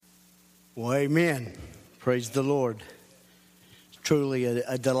Well, amen. Praise the Lord. It's truly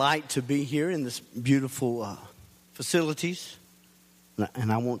a delight to be here in this beautiful facilities. And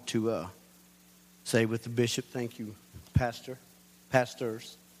I want to say with the bishop, thank you,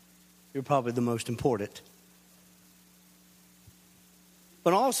 pastors. You're probably the most important.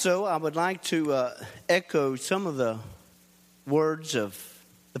 But also, I would like to echo some of the words of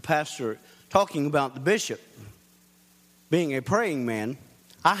the pastor talking about the bishop being a praying man.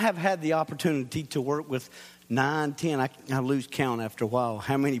 I have had the opportunity to work with 9, 10, I lose count after a while,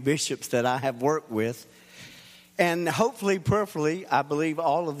 how many bishops that I have worked with. And hopefully, prayerfully, I believe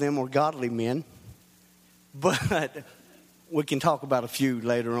all of them were godly men. But we can talk about a few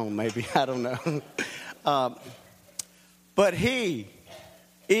later on, maybe. I don't know. But he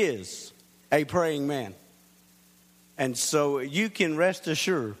is a praying man. And so you can rest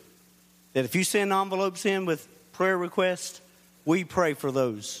assured that if you send envelopes in with prayer requests, we pray for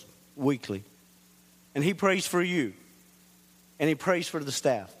those weekly. And he prays for you. And he prays for the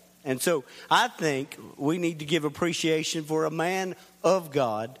staff. And so I think we need to give appreciation for a man of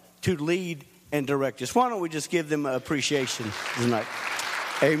God to lead and direct us. Why don't we just give them appreciation tonight?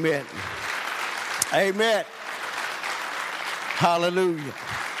 Amen. Amen. Hallelujah.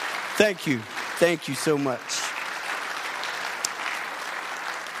 Thank you. Thank you so much.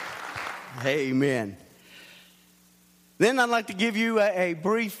 Amen. Then I'd like to give you a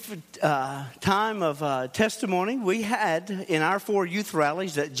brief time of testimony. We had in our 4 youth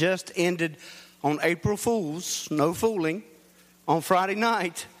rallies that just ended on April Fool's, no fooling, on Friday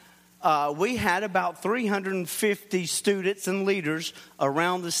night. We had about 350 students and leaders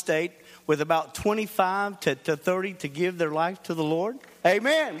around the state with about 25 to 30 to give their life to the Lord.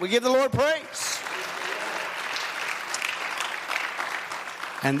 Amen. We give the Lord praise.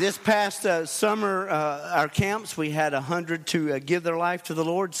 And this past summer, our camps, we had 100 to give their life to the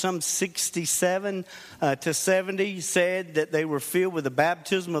Lord. Some 67 to 70 said that they were filled with the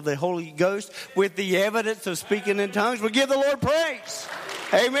baptism of the Holy Ghost with the evidence of speaking in tongues. We give the Lord praise.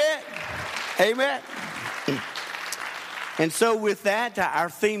 Amen. Amen. And so with that,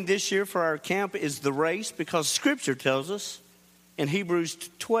 our theme this year for our camp is the race, because Scripture tells us in Hebrews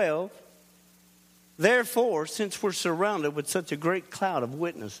 12, therefore, since we're surrounded with such a great cloud of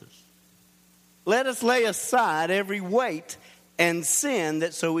witnesses, let us lay aside every weight and sin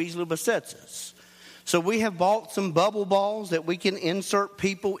that so easily besets us. So we have bought some bubble balls that we can insert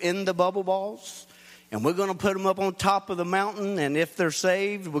people in the bubble balls. And we're going to put them up on top of the mountain. And if they're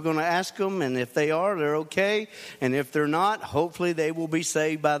saved, we're going to ask them. And if they are, they're okay. And if they're not, hopefully they will be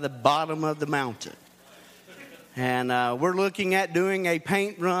saved by the bottom of the mountain. And we're looking at doing a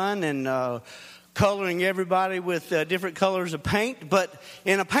paint run and coloring everybody with different colors of paint. But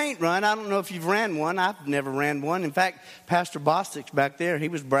in a paint run, I don't know if you've ran one. I've never ran one. In fact, Pastor Bostic's back there. He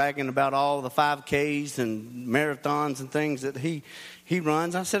was bragging about all the 5Ks and marathons and things that he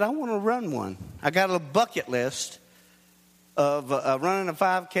runs. I said, I want to run one. I got a bucket list of running a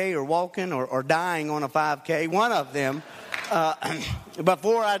 5K or walking or dying on a 5K. One of them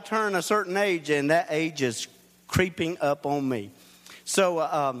before I turn a certain age, and that age is creeping up on me. So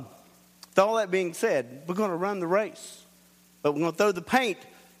with all that being said, we're going to run the race. But we're going to throw the paint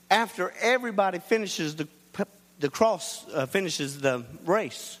after everybody finishes the cross, finishes the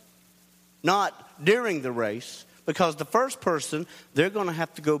race. Not during the race, because the first person, they're going to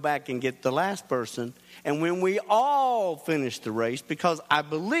have to go back and get the last person. And when we all finish the race, because I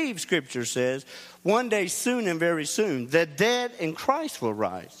believe Scripture says, one day soon and very soon, the dead in Christ will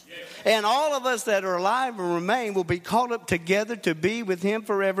rise. Yes. And all of us that are alive and remain will be caught up together to be with Him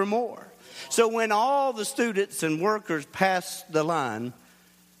forevermore. So when all the students and workers pass the line,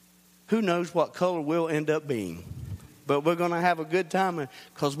 who knows what color we'll end up being. But we're going to have a good time,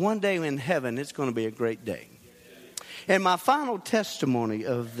 because one day in heaven, it's going to be a great day. And my final testimony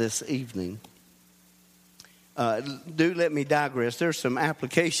of this evening, do let me digress. There's some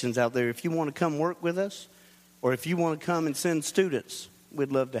applications out there. If you want to come work with us, or if you want to come and send students,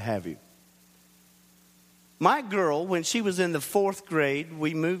 we'd love to have you. My girl, when she was in the 4th grade,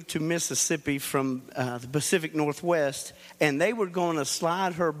 we moved to Mississippi from the Pacific Northwest, and they were going to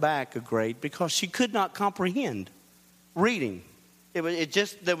slide her back a grade because she could not comprehend reading.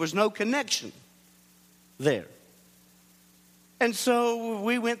 There was no connection there. And so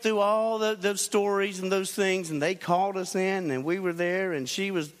we went through all those stories and those things, and they called us in, and we were there, and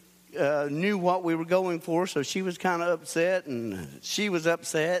she knew what we were going for, so she was kind of upset, and she was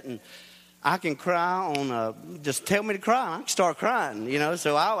upset, and I can cry on just tell me to cry. I can start crying,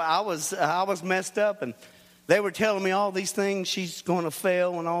 So I was messed up, and they were telling me all these things. She's going to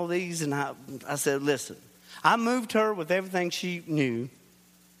fail and all these, and I said, listen, I moved her with everything she knew.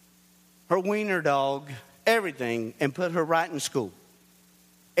 her wiener dog, everything, and put her right in school.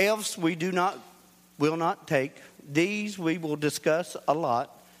 F's we will not take. D's we will discuss a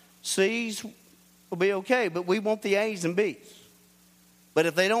lot. C's will be okay, but we want the A's and B's. But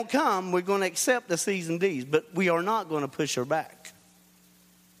if they don't come, we're going to accept the C's and D's, but we are not going to push her back.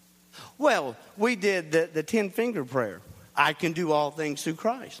 Well, we did the 10-finger prayer. I can do all things through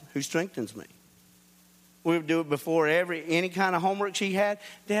Christ who strengthens me. We would do it before any kind of homework she had.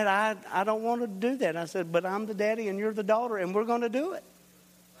 Dad, I don't want to do that. I said, but I'm the daddy and you're the daughter, and we're going to do it.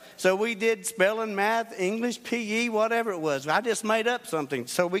 So we did spelling, math, English, PE, whatever it was. I just made up something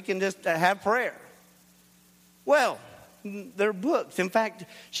so we can just have prayer. Well, they're books. In fact,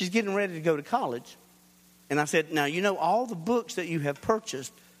 she's getting ready to go to college. And I said, now, you know, all the books that you have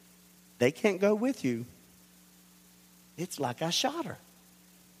purchased, they can't go with you. It's like I shot her.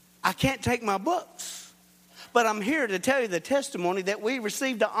 I can't take my books. But I'm here to tell you the testimony that we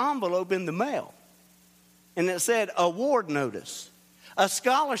received an envelope in the mail. And it said, award notice. A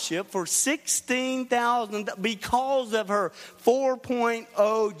scholarship for $16,000 because of her 4.0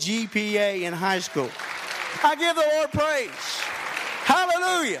 GPA in high school. I give the Lord praise.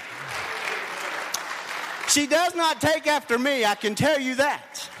 Hallelujah. She does not take after me, I can tell you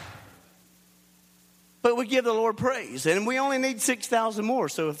that. But we give the Lord praise. And we only need 6,000 more.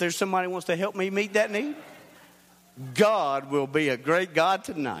 So if there's somebody who wants to help me meet that need, God will be a great God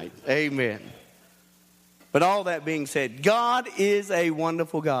tonight. Amen. But all that being said, God is a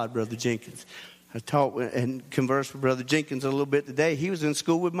wonderful God, Brother Jenkins. I talked and conversed with Brother Jenkins a little bit today. He was in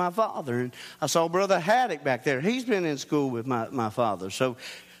school with my father. And I saw Brother Haddock back there. He's been in school with my father. So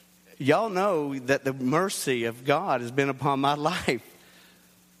y'all know that the mercy of God has been upon my life.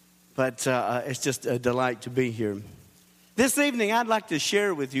 But it's just a delight to be here. This evening, I'd like to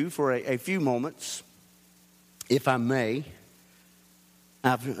share with you for a few moments, if I may.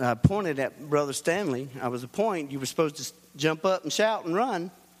 I pointed at Brother Stanley. I was a point. You were supposed to jump up and shout and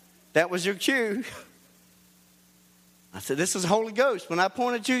run. That was your cue. I said, this is Holy Ghost. When I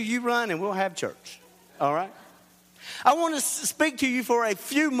point at you, you run and we'll have church. All right? I want to speak to you for a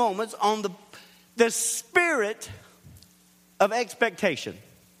few moments on the spirit of expectation.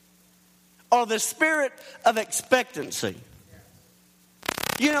 Or the spirit of expectancy.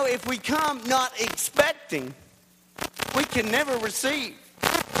 You know, if we come not expecting, we can never receive.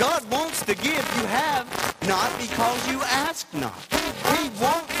 God wants to give, you have not because you ask not. He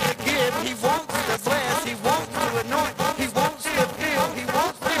wants to give, He wants to bless, He wants to anoint, He wants to fill, He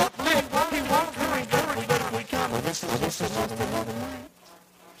wants to uplift, He wants to encourage. But if we come, this is just another night.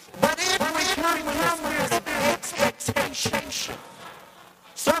 But if we come with expectation,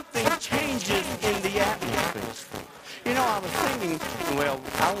 something changes in the atmosphere. You know, I was singing, well,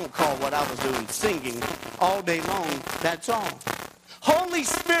 I won't call what I was doing singing all day long, that's all. Holy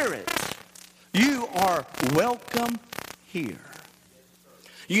Spirit, you are welcome here.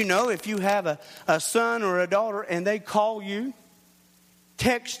 You know, if you have a son or a daughter and they call you,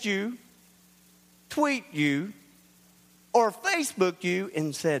 text you, tweet you, or Facebook you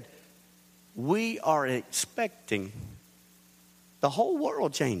and said, we are expecting, the whole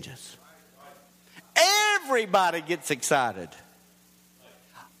world changes. Everybody gets excited.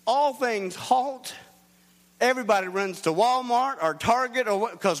 All things halt. Everybody runs to Walmart or Target or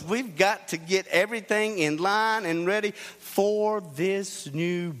what, because we've got to get everything in line and ready for this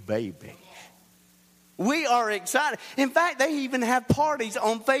new baby. We are excited. In fact, they even have parties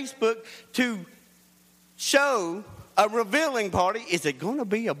on Facebook to show a revealing party. Is it going to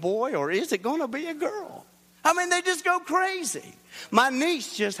be a boy or is it going to be a girl? I mean, they just go crazy. My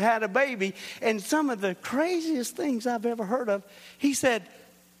niece just had a baby, and some of the craziest things I've ever heard of, she said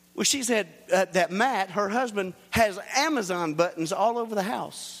that Matt, her husband, has Amazon buttons all over the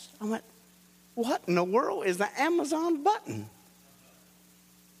house. I went, what in the world is the Amazon button?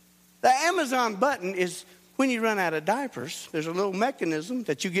 The Amazon button is when you run out of diapers, there's a little mechanism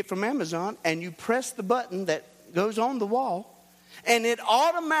that you get from Amazon, and you press the button that goes on the wall, and it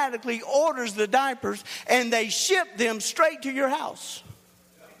automatically orders the diapers, and they ship them straight to your house.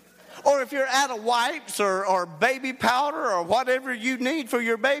 Or if you're out of wipes or baby powder or whatever you need for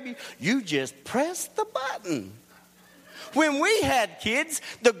your baby, you just press the button. When we had kids,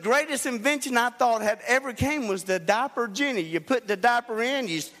 the greatest invention I thought had ever came was the diaper genie. You put the diaper in,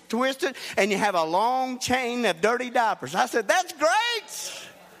 you twist it, and you have a long chain of dirty diapers. I said, that's great.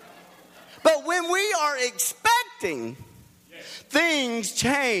 But when we are expecting, things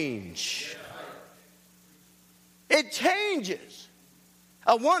change. It changes.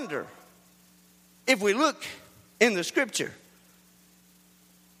 I wonder if we look in the scripture,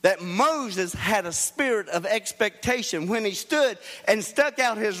 that Moses had a spirit of expectation when he stood and stuck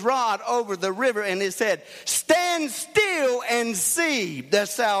out his rod over the river, and it said, "Stand still and see the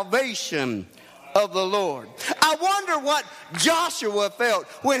salvation of the Lord." I wonder what Joshua felt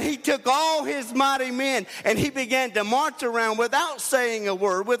when he took all his mighty men and he began to march around without saying a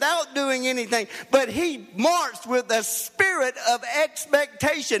word, without doing anything, but he marched with a spirit of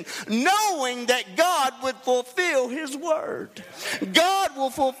expectation, knowing that God would fulfill his word. God will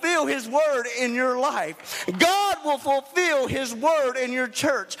fulfill his word in your life. God will fulfill his word in your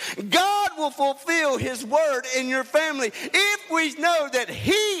church. God will fulfill his word in your family if we know that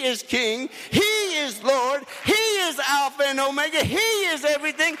he is king, he is Lord, he is Alpha and Omega, he is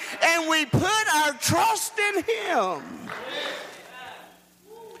everything, and we put our trust in him.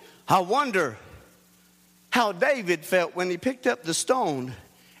 I wonder how David felt when he picked up the stone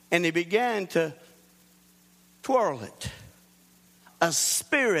and he began to twirl it. A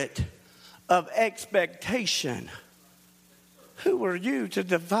spirit of expectation. Who are you to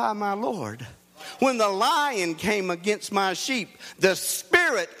defy my Lord? When the lion came against my sheep, the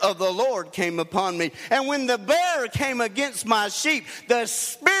Spirit of the Lord came upon me. And when the bear came against my sheep, the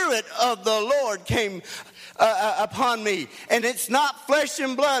Spirit of the Lord came upon me. And it's not flesh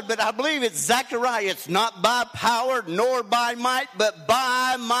and blood, but I believe it's Zechariah. It's not by power nor by might, but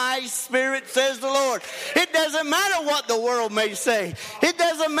by my Spirit, says the Lord. It doesn't matter what the world may say. It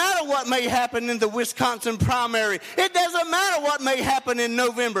doesn't matter what may happen in the Wisconsin primary. It doesn't matter what may happen in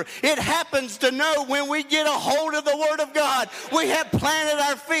November. It happens to know when we get a hold of the Word of God, we have planted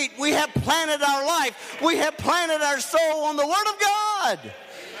our feet, we have planted our life, we have planted our soul on the Word of God.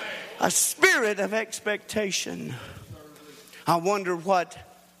 A spirit of expectation. I wonder what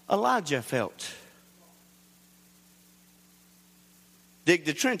Elijah felt. Dig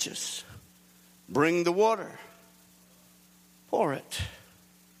the trenches. Bring the water. Pour it.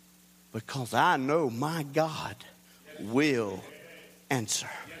 Because I know my God will answer.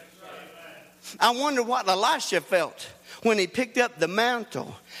 I wonder what Elisha felt when he picked up the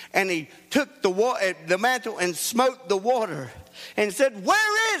mantle and he took the mantle and smote the water and said,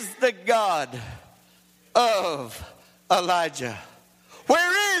 "Where is the God of Elijah?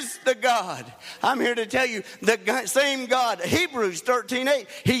 Where is the God?" I'm here to tell you, the same God, Hebrews 13:8,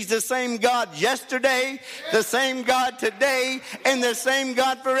 he's the same God yesterday, the same God today, and the same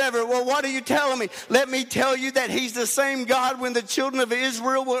God forever. Well, what are you telling me? Let me tell you that he's the same God when the children of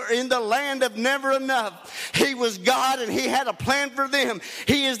Israel were in the land of never enough. He was God and he had a plan for them.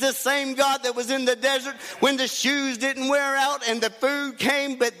 He is the same God that was in the desert when the shoes didn't wear out and the food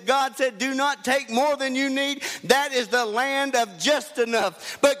came, but God said, "Do not take more than you need." That is the land of just enough.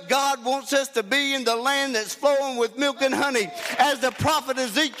 But God wants us to be in the land that's flowing with milk and honey. As the prophet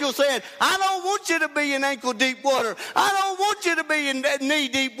Ezekiel said, "I don't want you to be in ankle deep water. I don't want you to be in knee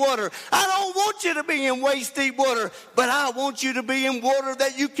deep water. I don't want you to be in waist deep water. But I want you to be in water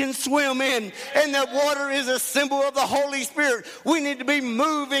that you can swim in." And that water is a symbol of the Holy Spirit. We need to be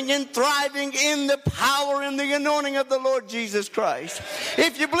moving and thriving in the power and the anointing of the Lord Jesus Christ.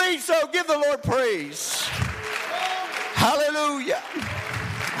 If you believe so, give the Lord praise. Hallelujah.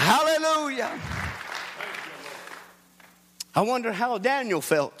 Hallelujah. I wonder how Daniel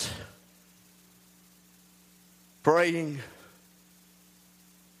felt praying.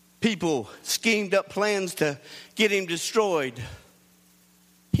 People schemed up plans to get him destroyed.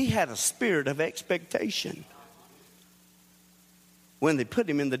 He had a spirit of expectation. When they put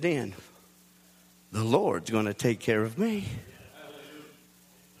him in the den, the Lord's going to take care of me.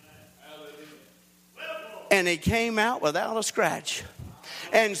 And he came out without a scratch.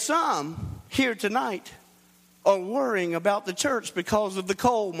 And some here tonight are worrying about the church because of the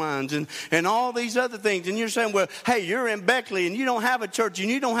coal mines and all these other things. And you're saying, "Well, hey, you're in Beckley and you don't have a church and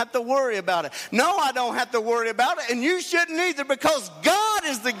you don't have to worry about it." No, I don't have to worry about it, and you shouldn't either, because God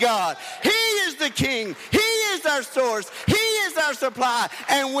is the God. He is the King. He is our source. He is our supply.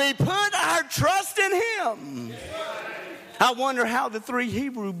 And we put our trust in him. I wonder how the 3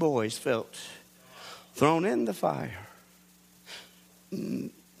 Hebrew boys felt. Thrown in the fire.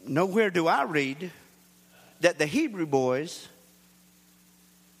 Nowhere do I read that the Hebrew boys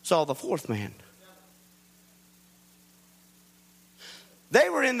saw the 4th man. They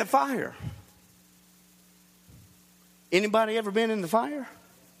were in the fire. Anybody ever been in the fire?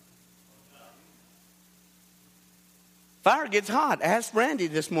 Fire gets hot. Ask Randy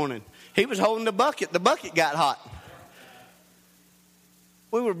this morning. He was holding the bucket. The bucket got hot.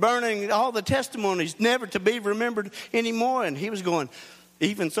 We were burning all the testimonies never to be remembered anymore. And he was going,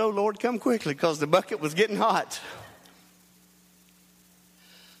 "Even so, Lord, come quickly," because the bucket was getting hot.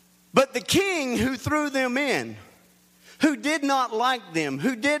 But the king who threw them in, who did not like them,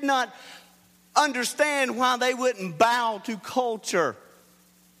 who did not understand why they wouldn't bow to culture,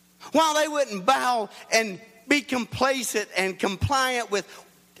 why they wouldn't bow and be complacent and compliant with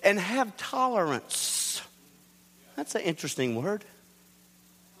and have tolerance. That's an interesting word.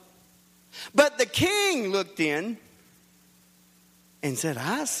 But the king looked in and said,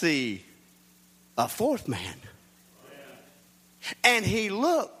 I see a fourth man. And he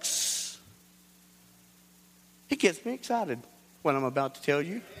looks. He gets me excited what I'm about to tell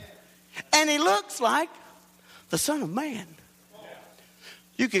you. And he looks like the Son of Man.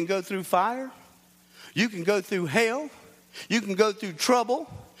 You can go through fire. You can go through hell. You can go through trouble.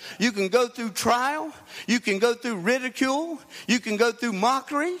 You can go through trial. You can go through ridicule. You can go through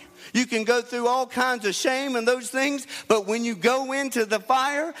mockery. You can go through all kinds of shame and those things. But when you go into the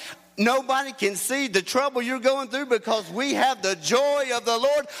fire, nobody can see the trouble you're going through because we have the joy of the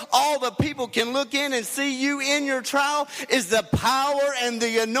Lord. All the people can look in and see you in your trial is the power and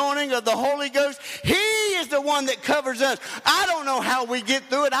the anointing of the Holy Ghost. He is the one that covers us. I don't know how we get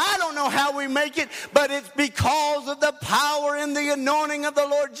through it. I don't know how we make it, but it's because of the power and the anointing of the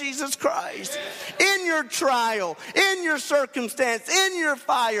Lord Jesus Christ. In your trial, in your circumstance, in your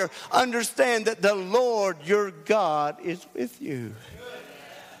fire, understand that the Lord your God is with you.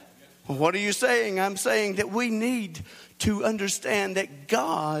 What are you saying? I'm saying that we need to understand that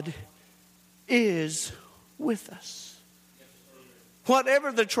God is with us.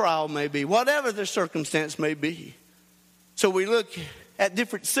 Whatever the trial may be, whatever the circumstance may be. So we look at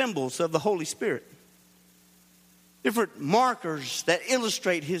different symbols of the Holy Spirit. Different markers that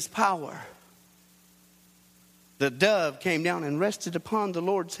illustrate His power. The dove came down and rested upon the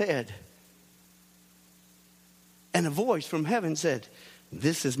Lord's head. And a voice from heaven said,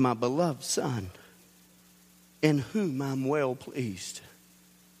 this is my beloved Son, in whom I'm well pleased.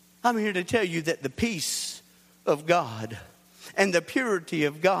 I'm here to tell you that the peace of God and the purity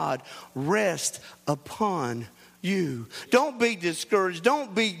of God rest upon you. Don't be discouraged.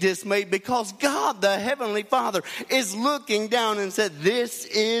 Don't be dismayed, because God, the Heavenly Father, is looking down and said, this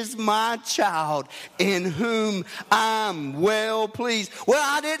is my child in whom I'm well pleased. Well,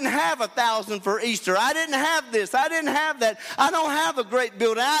 I didn't have 1,000 for Easter. I didn't have this. I didn't have that. I don't have a great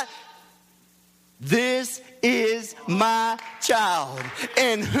building. This is my child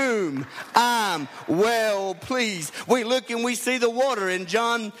in whom I'm well pleased. We look and we see the water in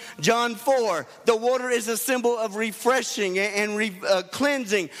John 4. The water is a symbol of refreshing and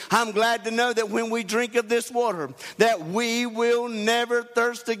cleansing. I'm glad to know that when we drink of this water, that we will never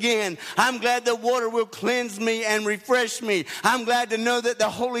thirst again. I'm glad the water will cleanse me and refresh me. I'm glad to know that the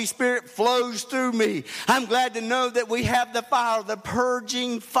Holy Spirit flows through me. I'm glad to know that we have the fire, the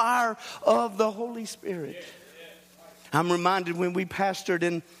purging fire of the Holy Spirit. I'm reminded when we pastored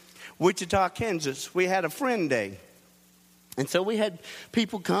in Wichita, Kansas, we had a friend day. And so we had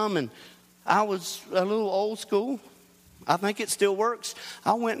people come, and I was a little old school. I think it still works.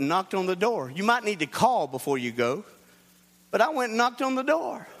 I went and knocked on the door. You might need to call before you go. But I went and knocked on the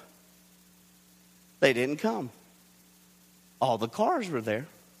door. They didn't come. All the cars were there.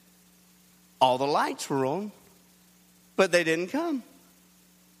 All the lights were on. But they didn't come.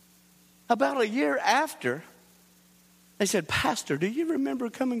 About a year after, they said, Pastor, do you remember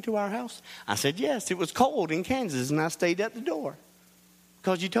coming to our house? I said, yes. It was cold in Kansas, and I stayed at the door.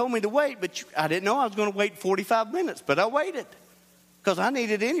 Because you told me to wait, but I didn't know I was going to wait 45 minutes. But I waited. Because I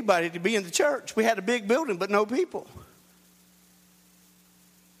needed anybody to be in the church. We had a big building, but no people.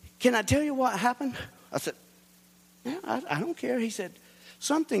 Can I tell you what happened? I said, yeah, I don't care. He said,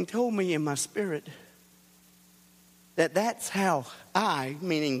 something told me in my spirit that that's how I,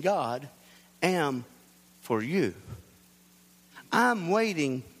 meaning God, am for you. I'm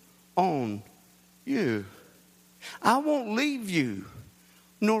waiting on you. I won't leave you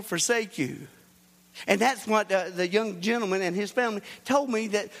nor forsake you. And that's what the young gentleman and his family told me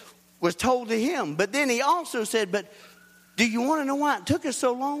that was told to him. But then he also said, but do you want to know why it took us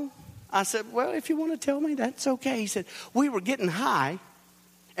so long? I said, well, if you want to tell me, that's okay. He said, we were getting high,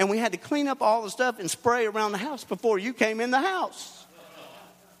 and we had to clean up all the stuff and spray around the house before you came in the house.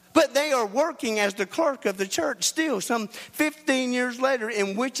 But they are working as the clerk of the church still. Some 15 years later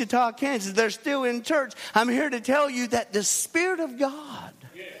in Wichita, Kansas, they're still in church. I'm here to tell you that the Spirit of God,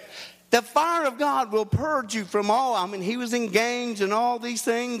 the fire of God will purge you from all. I mean, he was in gangs and all these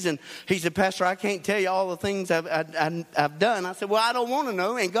things. And he said, Pastor, I can't tell you all the things I've done. I said, well, I don't want to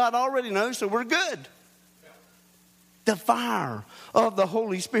know. And God already knows, so we're good. The fire of the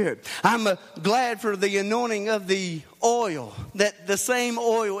Holy Spirit. I'm glad for the anointing of the oil. That the same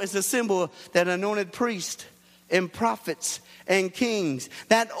oil is a symbol that anointed priests and prophets and kings.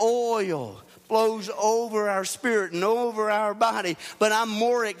 That oil flows over our spirit and over our body. But I'm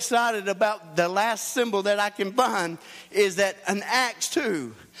more excited about the last symbol that I can find is that in Acts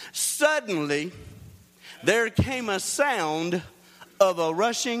 2, suddenly there came a sound of a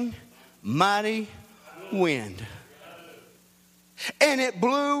rushing mighty wind. And it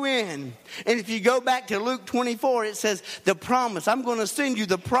blew in. And if you go back to Luke 24, it says the promise. I'm going to send you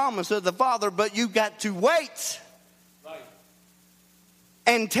the promise of the Father, but you've got to wait. Right.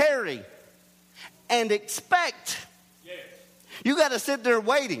 And tarry. And expect. Yes. You got to sit there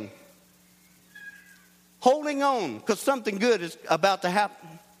waiting. Holding on, because something good is about to happen.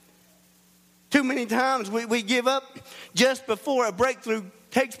 Too many times we give up just before a breakthrough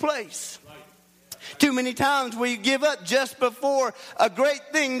takes place. Too many times we give up just before a great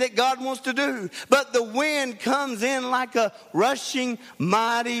thing that God wants to do. But the wind comes in like a rushing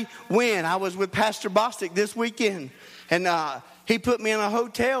mighty wind. I was with Pastor Bostic this weekend, and he put me in a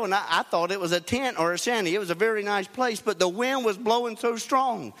hotel, and I thought it was a tent or a shanty. It was a very nice place, but the wind was blowing so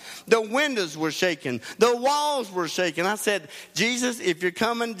strong. The windows were shaking. The walls were shaking. I said, Jesus, if you're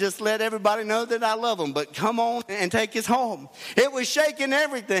coming, just let everybody know that I love them, but come on and take us home. It was shaking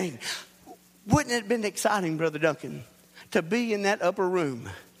everything. Wouldn't it have been exciting, Brother Duncan, to be in that upper room?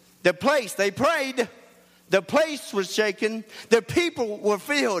 The place, they prayed. The place was shaken. The people were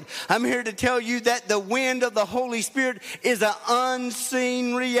filled. I'm here to tell you that the wind of the Holy Spirit is an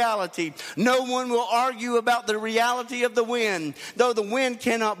unseen reality. No one will argue about the reality of the wind. Though the wind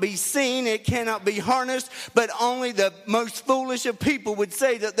cannot be seen, it cannot be harnessed, but only the most foolish of people would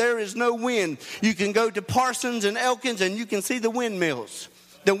say that there is no wind. You can go to Parsons and Elkins and you can see the windmills.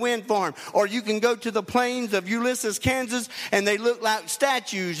 The wind farm. Or you can go to the plains of Ulysses, Kansas, and they look like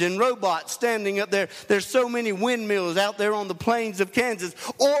statues and robots standing up there. There's so many windmills out there on the plains of Kansas.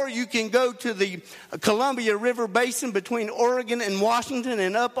 Or you can go to the Columbia River Basin between Oregon and Washington,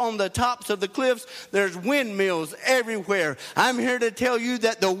 and up on the tops of the cliffs, there's windmills everywhere. I'm here to tell you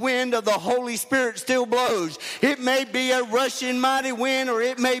that the wind of the Holy Spirit still blows. It may be a rushing mighty wind, or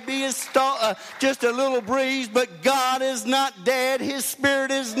it may be just a little breeze, but God is not dead. His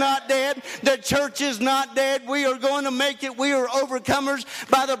Spirit is not dead. The church is not dead. We are going to make it. We are overcomers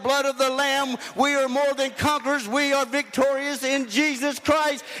by the blood of the Lamb. We are more than conquerors. We are victorious in Jesus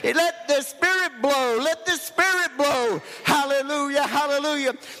Christ. Let the Spirit blow. Let the Spirit blow. Hallelujah.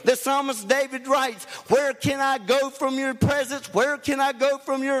 Hallelujah. The psalmist David writes, where can I go from your presence? Where can I go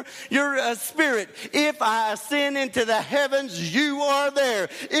from your Spirit? If I ascend into the heavens, you are there.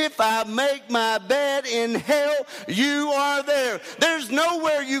 If I make my bed in hell, you are there. There's nowhere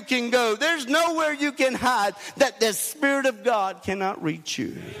you can go. There's nowhere you can hide that the Spirit of God cannot reach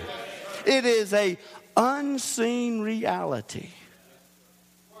you. It is an unseen reality.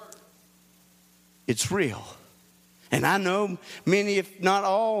 It's real. And I know many, if not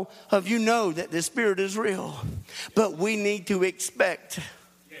all of you know that the Spirit is real. But we need to expect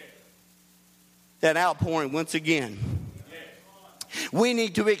that outpouring once again. We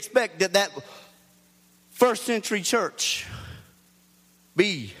need to expect that first century church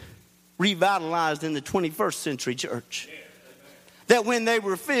be revitalized in the 21st century church. That when they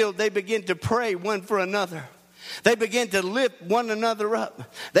were filled, they began to pray one for another. They began to lift one another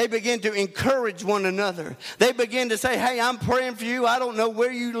up. They began to encourage one another. They began to say, hey, I'm praying for you. I don't know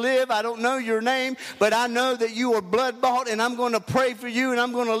where you live. I don't know your name, but I know that you are blood bought, and I'm going to pray for you, and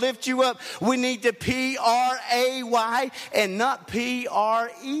I'm going to lift you up. We need to P-R-A-Y and not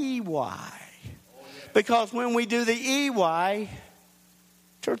P-R-E-Y. Because when we do the E-Y,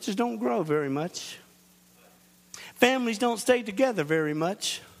 churches don't grow very much. Families don't stay together very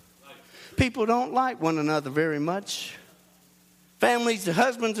much. People don't like one another very much. Families,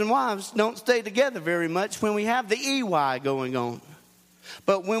 husbands and wives don't stay together very much when we have the EY going on.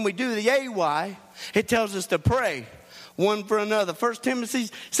 But when we do the AY, it tells us to pray one for another. 1 Timothy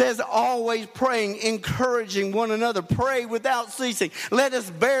says always praying, encouraging one another. Pray without ceasing. Let us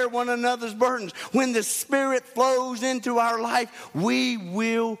bear one another's burdens. When the Spirit flows into our life, we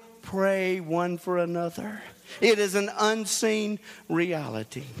will pray one for another. It is an unseen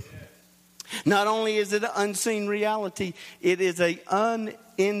reality. Not only is it an unseen reality, it is an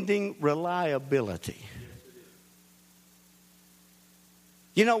unending reliability.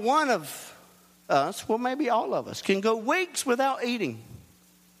 You know, one of us, well, maybe all of us, can go weeks without eating.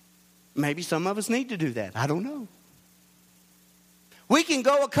 Maybe some of us need to do that. I don't know. We can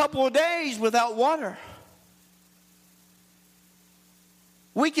go a couple of days without water.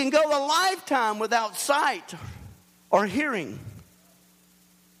 We can go a lifetime without sight or hearing.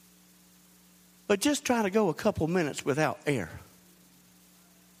 But just try to go a couple minutes without air.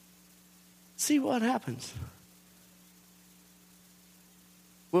 See what happens.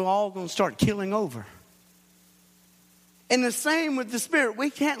 we're all going to start killing over. And the same with the Spirit. We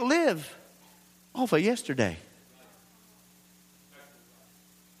can't live off of yesterday.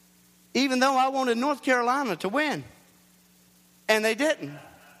 Even though I wanted North Carolina to win. And they didn't.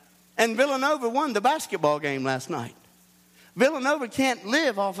 And Villanova won the basketball game last night. Villanova can't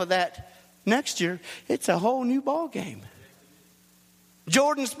live off of that next year. It's a whole new ball game.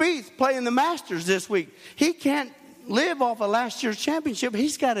 Jordan Spieth playing the Masters this week. He can't live off of last year's championship.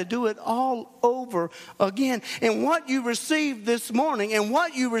 He's got to do it all over again. And what you received this morning and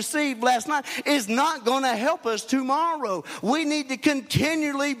what you received last night is not going to help us tomorrow. We need to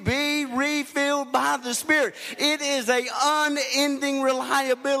continually be refilled by the Spirit. It is an unending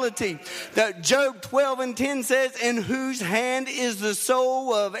reliability. That Job 12:10 says, in whose hand is the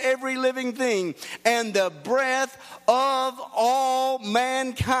soul of every living thing and the breath of all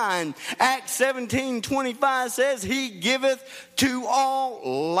mankind. Acts 17:25 says, he giveth to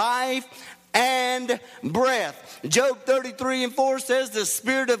all life and breath. Job 33:4 says, the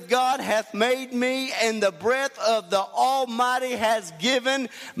Spirit of God hath made me, and the breath of the Almighty has given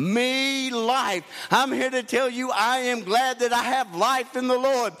me life. I'm here to tell you, I am glad that I have life in the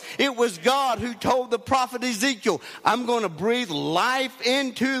Lord. It was God who told the prophet Ezekiel, I'm going to breathe life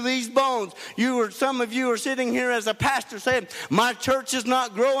into these bones. Some of you are sitting here as a pastor saying, my church is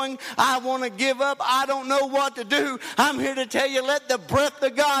not growing. I want to give up. I don't know what to do. I'm here to tell you, let the breath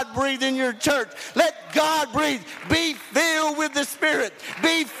of God breathe in your church. Let God breathe. Be filled with the Spirit.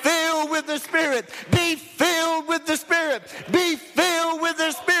 Be filled with the Spirit. Be filled with the Spirit. Be filled with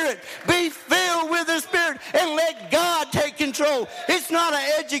the Spirit. Be filled with the Spirit. And let God take control. It's not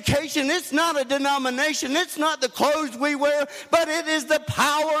an education. It's not a denomination. It's not the clothes we wear. But it is the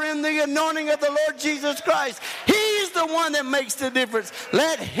power and the anointing of the Lord Jesus Christ. He's the one that makes the difference.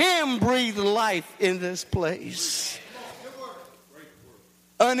 Let Him breathe life in this place.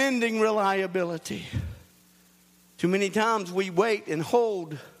 Unending reliability. Too many times we wait and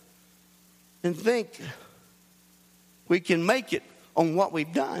hold and think we can make it on what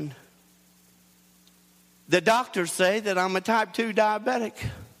we've done. The doctors say that I'm a type 2 diabetic.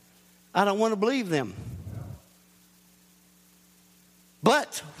 I don't want to believe them.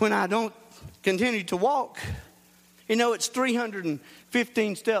 But when I don't continue to walk, it's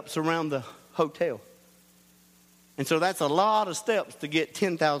 315 steps around the hotel. And so that's a lot of steps to get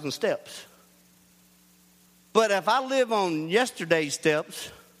 10,000 steps. But if I live on yesterday's steps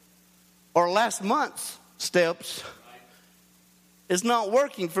or last month's steps, it's not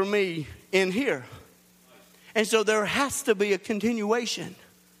working for me in here. And so there has to be a continuation.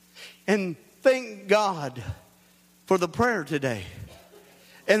 And thank God for the prayer today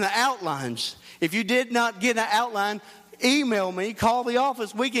and the outlines. If you did not get an outline, email me, call the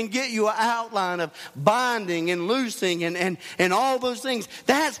office. We can get you an outline of binding and loosing and all those things.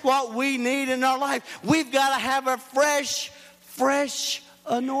 That's what we need in our life. We've got to have a fresh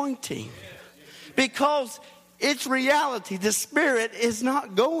anointing. Because it's reality. The Spirit is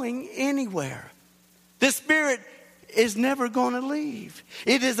not going anywhere. The Spirit is never going to leave.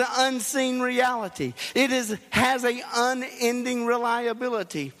 It is an unseen reality. It has an unending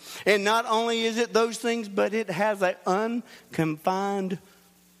reliability. And not only is it those things, but it has an unconfined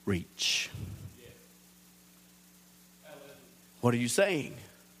reach. What are you saying?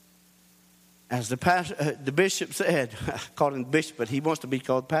 As the bishop said, I called him bishop, but he wants to be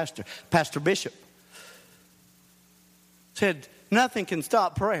called pastor. Pastor Bishop said, nothing can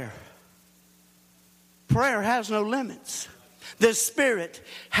stop prayer. Prayer has no limits. The Spirit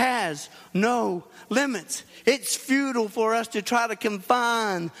has no limits. It's futile for us to try to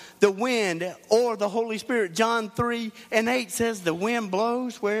confine the wind or the Holy Spirit. John 3:8 says the wind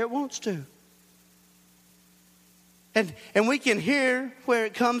blows where it wants to. And we can hear where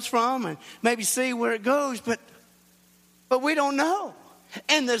it comes from and maybe see where it goes, but we don't know.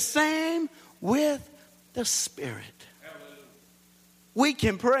 And the same with the Spirit. We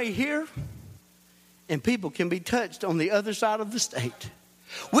can pray here, and people can be touched on the other side of the state.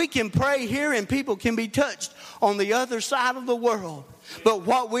 We can pray here and people can be touched on the other side of the world. But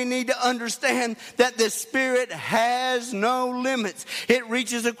what we need to understand, that the Spirit has no limits. It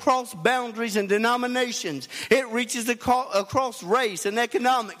reaches across boundaries and denominations. It reaches across race and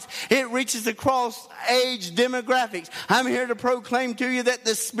economics. It reaches across age demographics. I'm here to proclaim to you that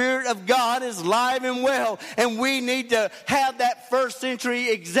the Spirit of God is live and well. And we need to have that first century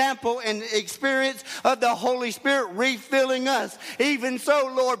example and experience of the Holy Spirit refilling us. Even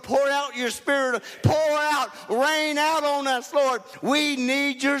so, Lord, pour out your Spirit. Pour out, rain out on us, Lord. We We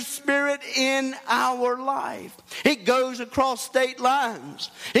need your Spirit in our life. It goes across state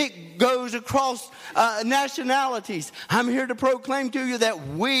lines. It goes across nationalities. I'm here to proclaim to you that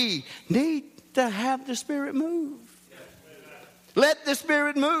we need to have the Spirit move. Let the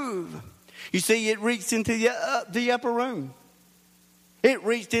Spirit move. You see, it reached into the upper room. It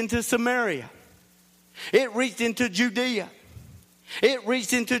reached into Samaria. It reached into Judea. It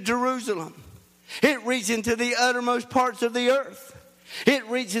reached into Jerusalem. It reached into the uttermost parts of the earth. It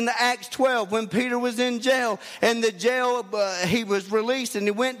reached into Acts 12 when Peter was in jail, and the jail, he was released, and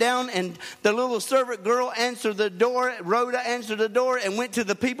he went down, and the little servant girl answered the door. Rhoda answered the door and went to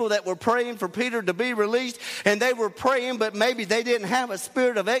the people that were praying for Peter to be released, and they were praying, but maybe they didn't have a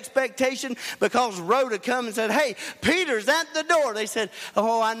spirit of expectation, because Rhoda come and said, hey, Peter's at the door. They said,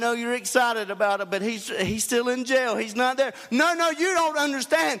 oh, I know you're excited about it, but he's still in jail. He's not there. No, you don't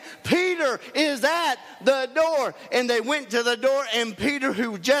understand. Peter is at the door. And they went to the door, and Peter,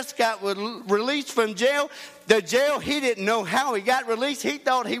 who just got released from jail, he didn't know how he got released. He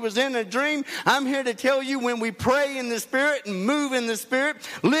thought he was in a dream. I'm here to tell you, when we pray in the Spirit and move in the Spirit,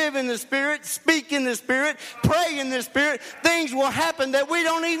 live in the Spirit, speak in the Spirit, pray in the Spirit, things will happen that we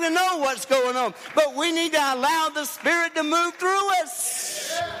don't even know what's going on. But we need to allow the Spirit to move through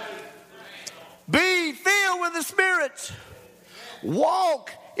us. Be filled with the Spirit.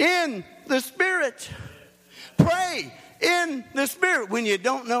 Walk in the Spirit. Pray in the Spirit. When you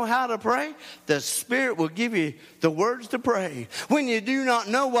don't know how to pray, the Spirit will give you the words to pray. When you do not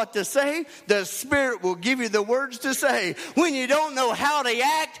know what to say, the Spirit will give you the words to say. When you don't know how to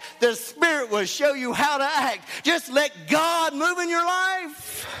act, the Spirit will show you how to act. Just let God move in your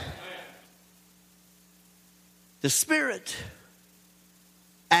life. The Spirit.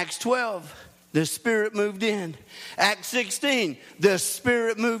 Acts 12. The Spirit moved in. Acts 16, the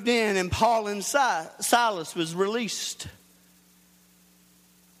Spirit moved in, and Paul and Silas was released.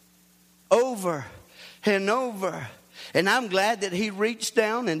 Over and over. And I'm glad that he reached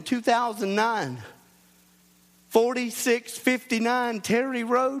down in 2009. 4659 Terry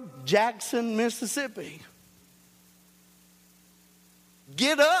Road, Jackson, Mississippi.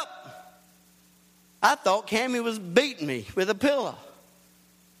 Get up. I thought Cammie was beating me with a pillow.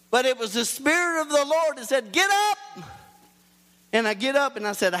 But it was the Spirit of the Lord that said, get up. And I get up and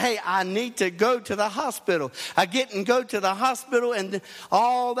I said, hey, I need to go to the hospital. I get and go to the hospital, and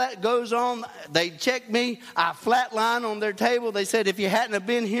all that goes on. They check me. I flatline on their table. They said, if you hadn't have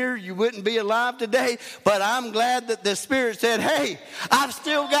been here, you wouldn't be alive today. But I'm glad that the Spirit said, hey, I've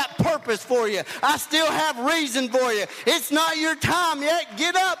still got purpose for you. I still have reason for you. It's not your time yet.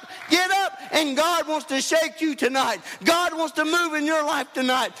 Get up. And God wants to shake you tonight. God wants to move in your life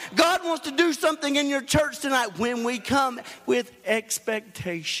tonight. God wants to do something in your church tonight when we come with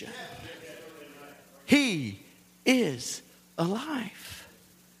expectation. He is alive.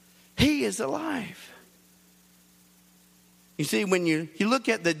 He is alive. You see, when you look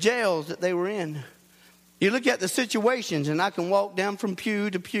at the jails that they were in, you look at the situations, and I can walk down from pew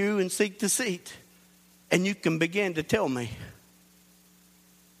to pew and seat to seat, and you can begin to tell me,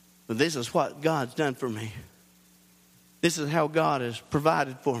 well, this is what God's done for me. This is how God has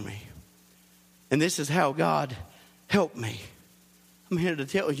provided for me. And this is how God helped me. I'm here to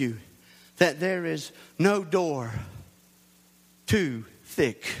tell you that there is no door too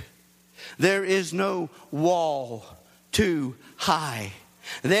thick. There is no wall too high.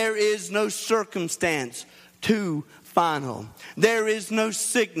 There is no circumstance too final. There is no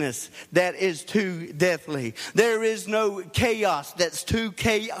sickness that is too deathly. There is no chaos that's too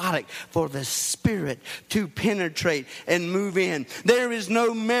chaotic for the Spirit to penetrate and move in. There is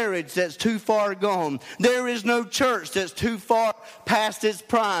no marriage that's too far gone. There is no church that's too far past its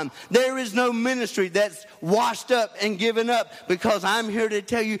prime. There is no ministry that's washed up and given up, because I'm here to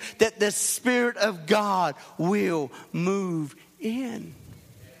tell you that the Spirit of God will move in.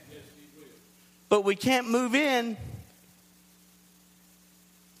 But we can't move in.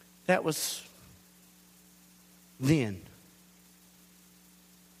 That was then.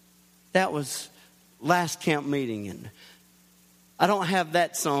 That was last camp meeting. And I don't have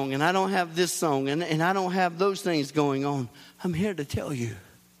that song, and I don't have this song, and I don't have those things going on. I'm here to tell you,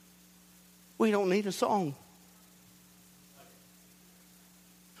 we don't need a song.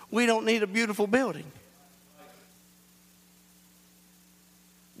 We don't need a beautiful building.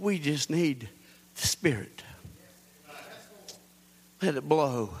 We just need the Spirit. Let it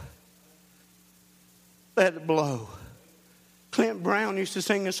blow. Let it blow. Clint Brown used to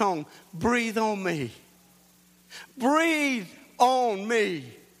sing a song, breathe on me. Breathe on me.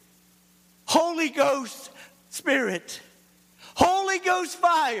 Holy Ghost Spirit. Holy Ghost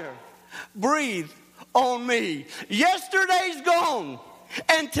fire. Breathe on me. Yesterday's gone,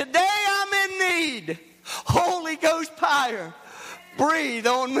 and today I'm in need. Holy Ghost fire, breathe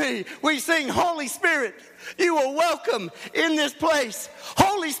on me. We sing, Holy Spirit, you are welcome in this place.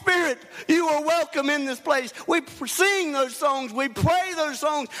 Holy Spirit, you are welcome in this place. We sing those songs, we pray those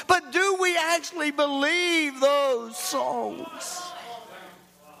songs, but do we actually believe those songs?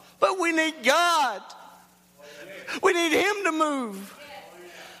 But we need God. We need Him to move.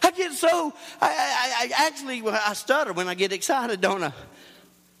 I get so, I stutter when I get excited, don't I?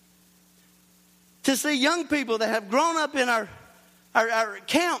 To see young people that have grown up in our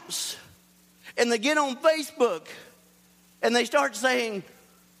camps, and they get on Facebook and they start saying,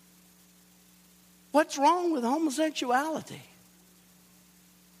 what's wrong with homosexuality?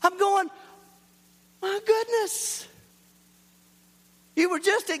 I'm going, my goodness, you were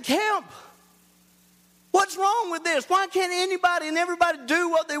just at camp. What's wrong with this? Why can't anybody and everybody do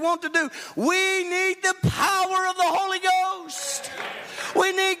what they want to do? We need the power of the Holy Ghost.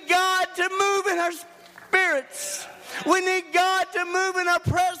 We need God to move in our spirits. We need God to move in our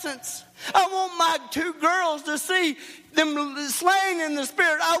presence. I want my 2 girls to see them slain in the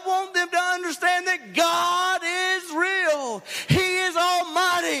Spirit. I want them to understand that God is real. He is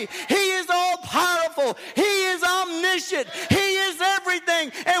almighty. He is all powerful. He is omniscient. He is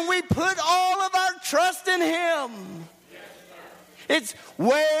everything. And we put all of our trust in Him. It's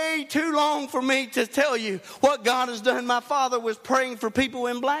way too long for me to tell you what God has done. My father was praying for people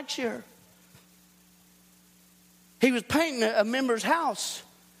in Blackshear. He was painting a member's house.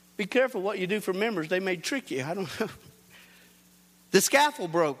 Be careful what you do for members. They may trick you. I don't know. The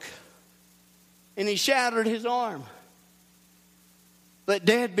scaffold broke, and he shattered his arm. But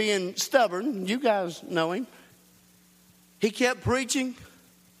Dad, being stubborn, you guys know him, he kept preaching.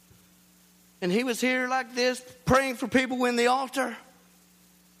 And he was here like this, praying for people in the altar.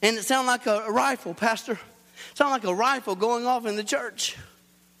 And it sounded like a rifle, Pastor. It sounded like a rifle going off in the church.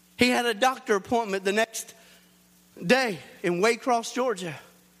 He had a doctor appointment the next day in Waycross, Georgia.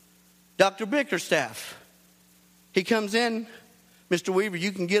 Dr. Bickerstaff. He comes in, Mr. Weaver,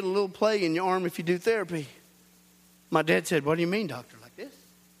 you can get a little play in your arm if you do therapy. My dad said, what do you mean, doctor, like this?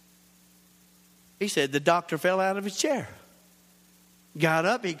 He said the doctor fell out of his chair. Got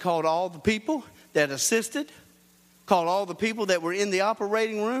up, he called all the people that assisted, called all the people that were in the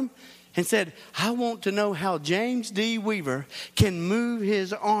operating room, and said, I want to know how James D. Weaver can move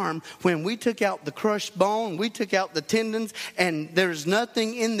his arm when we took out the crushed bone, we took out the tendons, and there's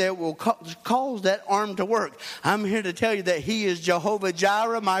nothing in there will cause that arm to work. I'm here to tell you that He is Jehovah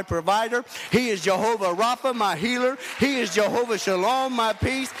Jireh, my provider. He is Jehovah Rapha, my healer. He is Jehovah Shalom, my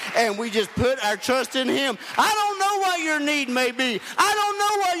peace. And we just put our trust in Him. I don't know what your need may be. I don't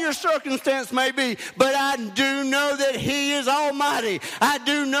know what your circumstance may be. But I do know that He is almighty. I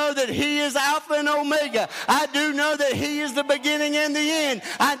do know that He is Alpha and Omega. I do know that He is the beginning and the end.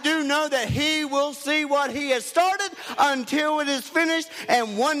 I do know that He will see what He has started until it is finished.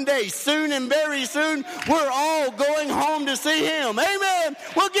 And one day, soon and very soon, we're all going home to see Him. Amen.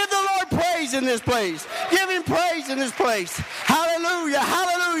 We'll give the Lord praise in this place. Give Him praise in this place. Hallelujah.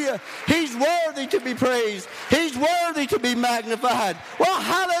 Hallelujah. He's worthy to be praised. He's worthy to be magnified. Well,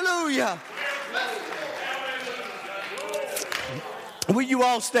 hallelujah. Will you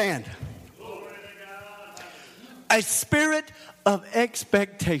all stand? A spirit of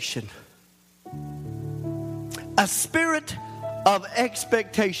expectation. A spirit of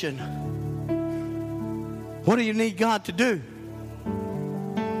expectation. What do you need God to do?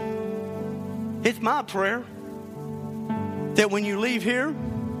 It's my prayer that when you leave here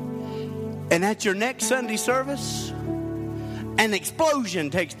and at your next Sunday service, an explosion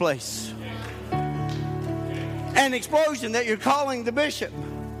takes place. An explosion that you're calling the bishop,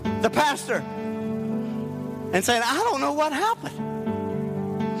 the pastor, and saying, I don't know what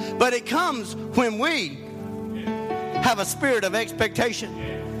happened. But it comes when we have a spirit of expectation.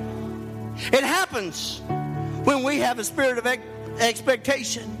 It happens when we have a spirit of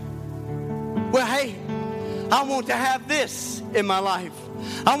expectation. Well, hey, I want to have this in my life.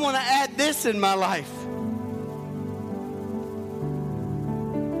 I want to add this in my life.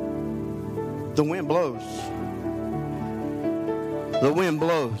 The wind blows. The wind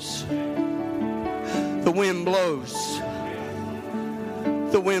blows. The wind blows.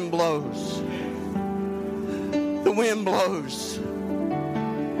 The wind blows. The wind blows.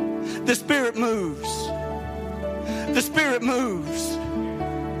 The Spirit moves. The Spirit moves.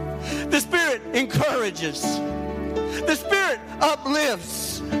 The Spirit encourages. The Spirit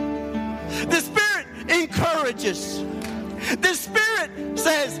uplifts. The Spirit encourages. The Spirit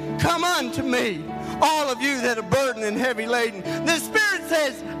says, come unto me, all of you that are burdened and heavy laden. The Spirit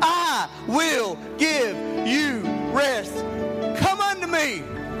says, I will give you rest. Come unto me.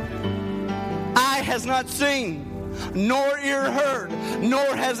 Eye has not seen, nor ear heard,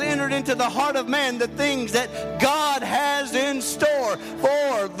 nor has entered into the heart of man the things that God has in store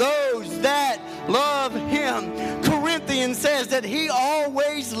for those that love him. Corinthians says that he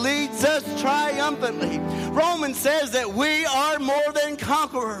always leads us triumphantly. Romans says that we are more than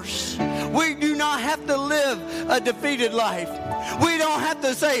conquerors. We do not have to live a defeated life. We don't have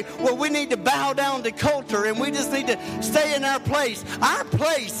to say, well, we need to bow down to culture and we just need to stay in our place. Our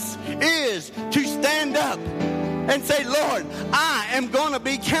place is to stand up and say, Lord, I am going to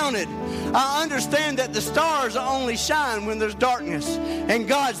be counted. I understand that the stars only shine when there's darkness. And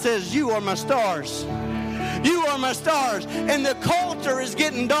God says, you are my stars. You are my stars. And the culture is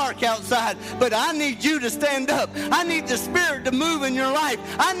getting dark outside. But I need you to stand up. I need the Spirit to move in your life.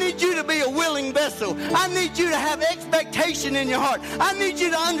 I need you to be a willing vessel. I need you to have expectation in your heart. I need you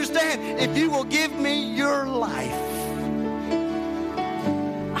to understand, if you will give me your life,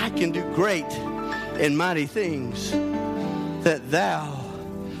 I can do great and mighty things that thou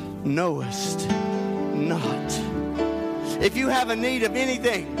knowest not. If you have a need of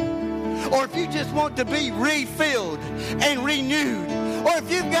anything, or if you just want to be refilled and renewed, or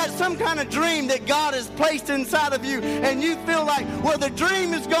if you've got some kind of dream that God has placed inside of you and you feel like, well, the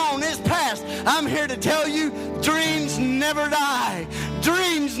dream is gone, it's past, I'm here to tell you, dreams never die.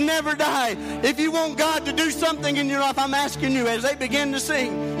 Dreams never die. If you want God to do something in your life, I'm asking you, as they begin to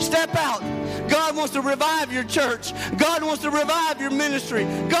sing, step out. God wants to revive your church. God wants to revive your ministry.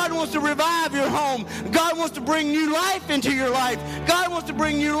 God wants to revive your home. God wants to bring new life into your life. God wants to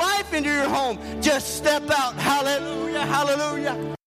bring new life into your home. Just step out. Hallelujah, hallelujah.